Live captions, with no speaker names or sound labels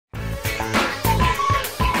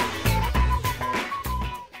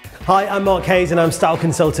Hi, I'm Mark Hayes and I'm style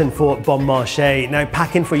consultant for Bon Marché. Now,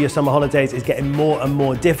 packing for your summer holidays is getting more and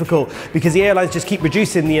more difficult because the airlines just keep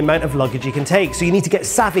reducing the amount of luggage you can take. So you need to get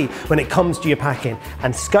savvy when it comes to your packing.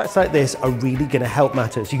 And skirts like this are really going to help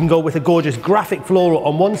matters. You can go with a gorgeous graphic floral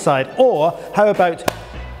on one side, or how about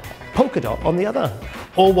polka dot on the other?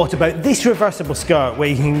 Or what about this reversible skirt where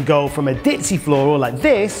you can go from a ditzy floral like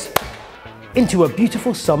this into a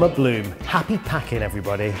beautiful summer bloom. Happy packing,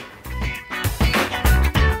 everybody.